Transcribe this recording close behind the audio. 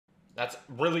That's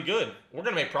really good. We're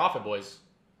gonna make profit, boys.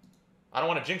 I don't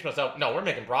want to jinx myself. No, we're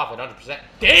making profit 100%.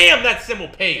 Damn, that symbol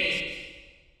pays.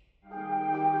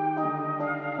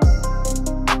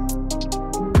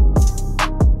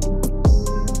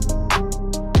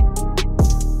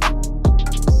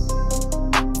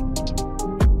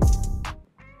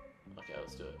 Okay,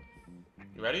 let's do it.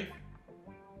 You ready?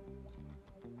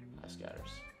 That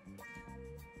scatters.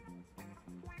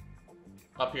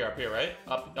 Up here, right?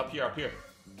 Up here.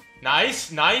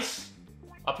 Nice, nice.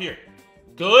 Up here.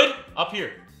 Good. Up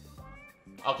here.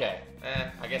 Okay.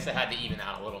 I guess I had to even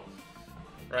out a little.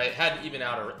 Right? Had to even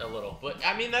out a little. But,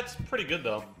 I mean, that's pretty good,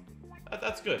 though.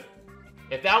 That's good.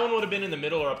 If that one would have been in the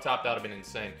middle or up top, that would have been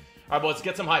insane. All right, boys, let's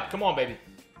get some hype. Come on, baby.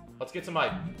 Let's get some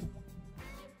hype.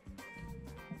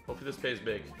 Hopefully this pays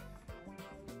big.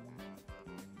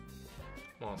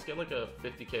 Come on, let's get like a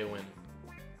 50K win.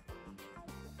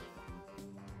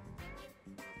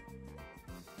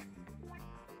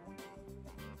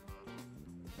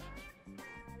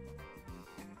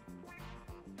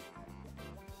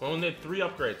 We only need 3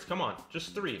 upgrades. Come on,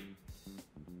 just 3.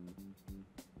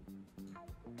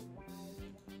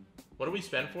 What do we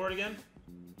spend for it again?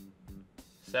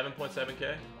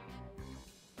 7.7K.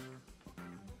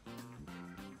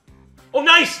 Oh,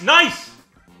 nice, nice.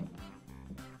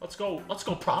 Let's go,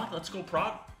 prod. Let's go,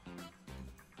 prod.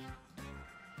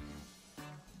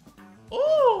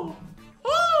 Ooh,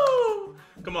 ooh.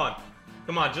 Come on,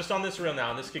 just on this reel now,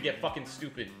 and this could get fucking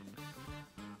stupid.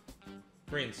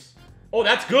 Greens. Oh,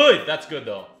 that's good. That's good,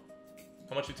 though.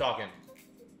 How much you talking?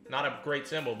 Not a great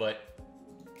symbol, but...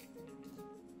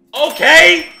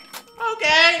 Okay!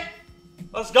 Okay!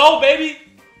 Let's go, baby!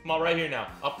 Come on, right here now.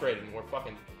 Upgrading. We're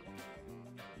fucking...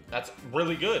 That's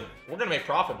really good. We're gonna make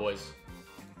profit, boys.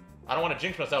 I don't want to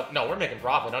jinx myself. No, we're making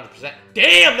profit 100%.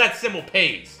 Damn, that symbol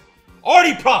pays!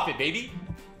 Already profit, baby!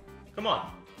 Come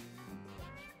on.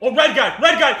 Oh, red guy!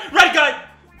 Red guy! Red guy!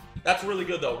 That's really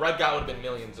good, though. Red guy would have been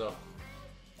millions, though.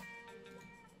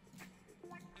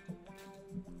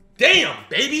 Damn,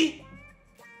 baby!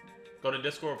 Go to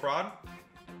Discord prod.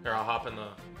 Here, I'll hop in the...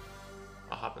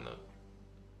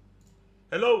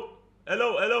 Hello!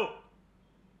 Hello, hello!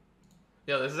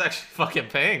 Yo, this is actually fucking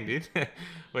paying, dude.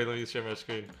 Wait, let me share my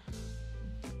screen.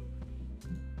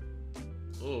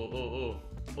 Ooh, ooh,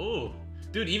 ooh. Ooh.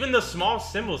 Dude, even the small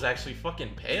symbols actually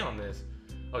fucking pay on this.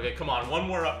 Okay, come on.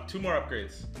 2 more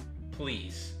upgrades.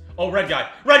 Please. Oh, red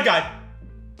guy. Red guy!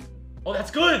 Oh,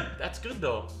 that's good. That's good,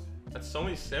 though. That's so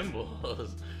many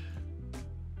symbols.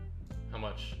 How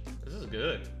much? This is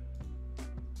good.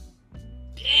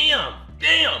 Damn!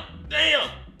 Damn! Damn!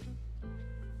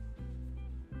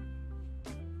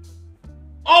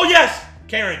 Oh, yes!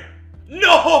 Karen.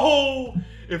 No!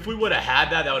 If we would have had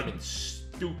that, that would have been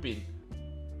stupid.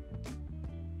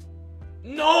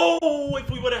 No! If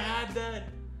we would have had that.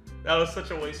 That was such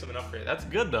a waste of an upgrade. That's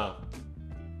good, though.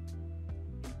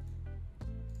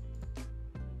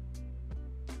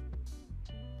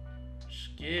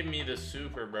 Just give me the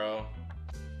super, bro.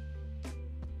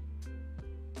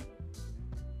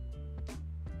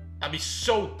 That'd be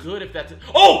so good if that's...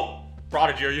 Oh!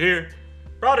 Prodigy, are you here?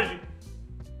 Prodigy!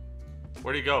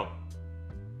 Where'd he go?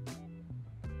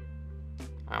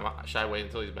 Should I wait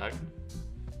until he's back?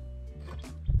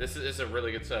 This is a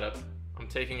really good setup. I'm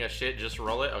taking a shit, just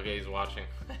roll it. Okay, he's watching.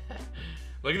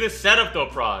 Look at this setup though,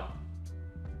 Prod.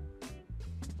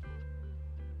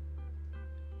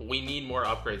 We need more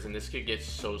upgrades and this kid gets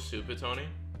so super, Tony.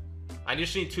 I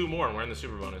just need 2 more and we're in the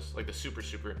super bonus. Like the super,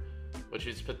 which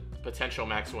is potential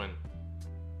max win.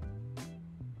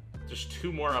 Just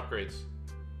 2 more upgrades.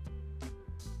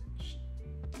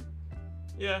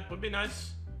 Yeah, would be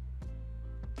nice.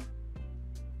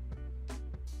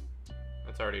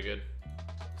 That's already good.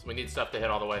 So we need stuff to hit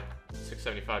all the way.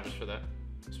 675 just for that.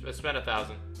 Spend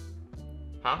 1,000.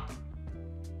 Huh?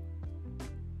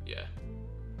 Yeah.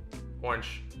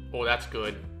 Orange. Oh, that's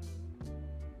good.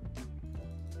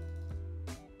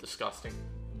 Disgusting.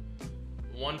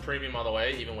 1 premium all the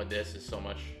way, even with this, is so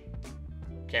much.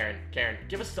 Karen,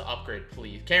 give us the upgrade,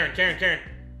 please. Karen.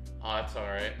 Oh, that's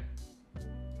alright.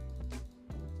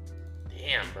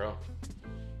 Damn, bro.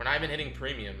 We're not even hitting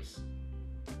premiums.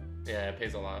 Yeah, it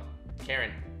pays a lot.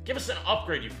 Karen, give us an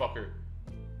upgrade, you fucker.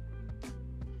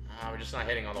 Ah, we're just not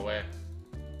hitting all the way.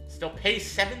 Still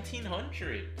pays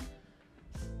 1,700.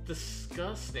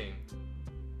 Disgusting.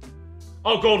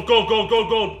 Oh, gold.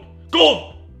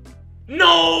 Gold!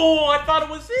 No! I thought it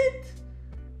was it.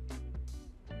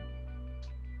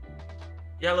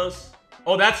 Yellows.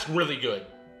 Oh, that's really good.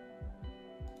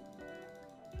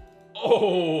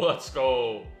 Oh, let's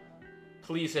go.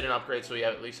 Please hit an upgrade so we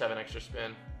at least have an extra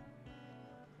spin.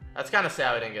 That's kind of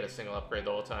sad I didn't get a single upgrade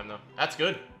the whole time, though. That's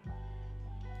good.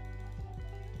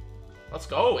 Let's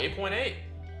go. 8.8.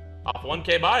 Off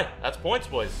 1K buy. That's points,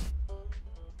 boys.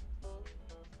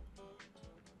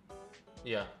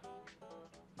 Yeah.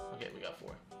 Okay, we got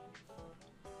 4.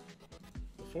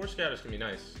 The 4 scatters can be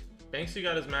nice. Banksy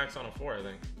got his max on a 4, I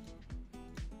think.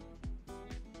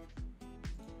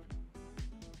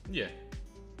 Yeah.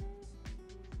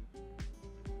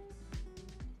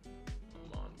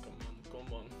 Come on, come on,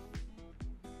 come on.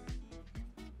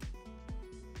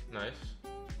 Nice.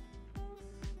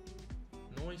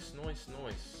 Nice, nice,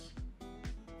 nice.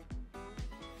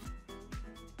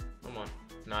 Come on.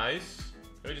 Nice.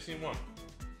 We just need one.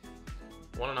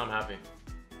 One and I'm happy.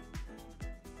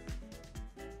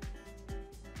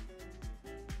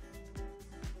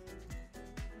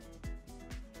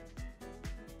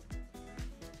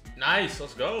 Nice,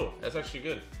 let's go. That's actually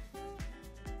good.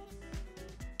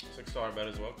 $6 bet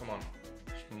as well. Come on.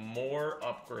 More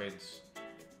upgrades.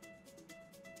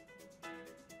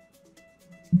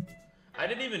 I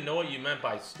didn't even know what you meant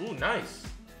by... Ooh, nice.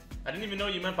 I didn't even know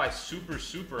what you meant by super,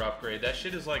 super upgrade. That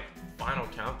shit is like final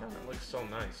countdown. It looks so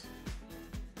nice.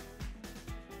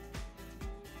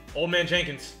 Old Man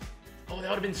Jenkins. Oh, that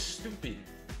would have been stupid.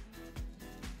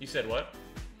 You said what?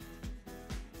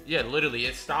 Yeah, literally.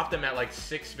 It stopped him at like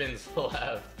 6 spins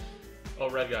left. Oh,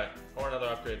 red guy. Or another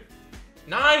upgrade.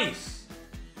 Nice!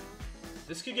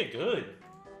 This could get good.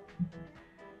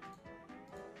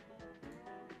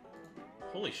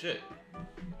 Holy shit.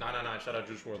 999. Shout out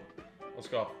Juice World. Let's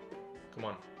go. Come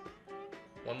on.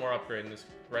 One more upgrade in this.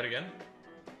 Red again?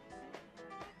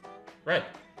 Red.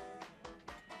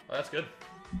 Oh, that's good.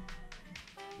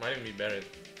 Might even be better.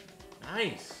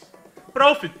 Nice.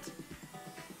 Profit.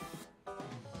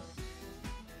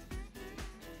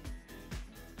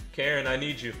 Karen, I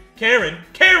need you. Karen!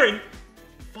 Karen!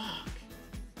 Fuck.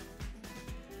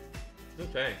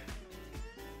 Good thing.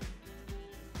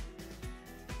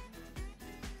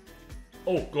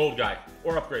 Oh, gold guy.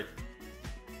 Or upgrade.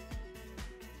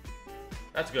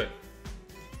 That's good.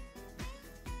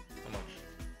 How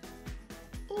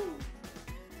much? Ooh.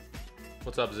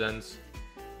 What's up, Zens?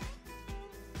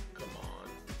 Come on.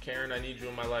 Karen, I need you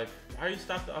in my life. Why you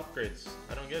stop the upgrades?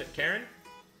 I don't get it. Karen?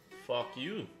 Fuck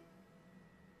you.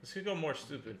 This could go more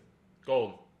stupid.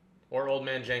 Gold. Or Old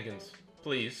Man Jenkins.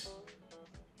 Please.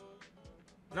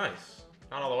 Nice.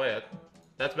 Not all the way.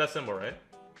 That's best symbol, right?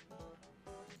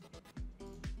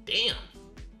 Damn.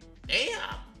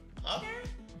 Damn. Okay.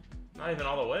 Not even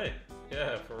all the way.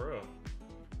 Yeah, for real.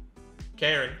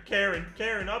 Karen. Karen.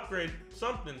 Karen, upgrade.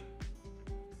 Something.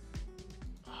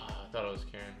 Oh, I thought it was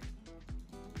Karen.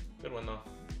 Good one, though.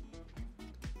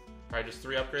 Alright, just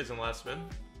 3 upgrades in the last spin.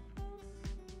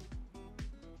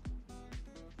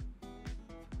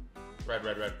 Red,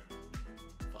 red, red.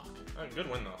 Fuck. Oh, good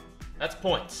win, though. That's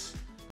points.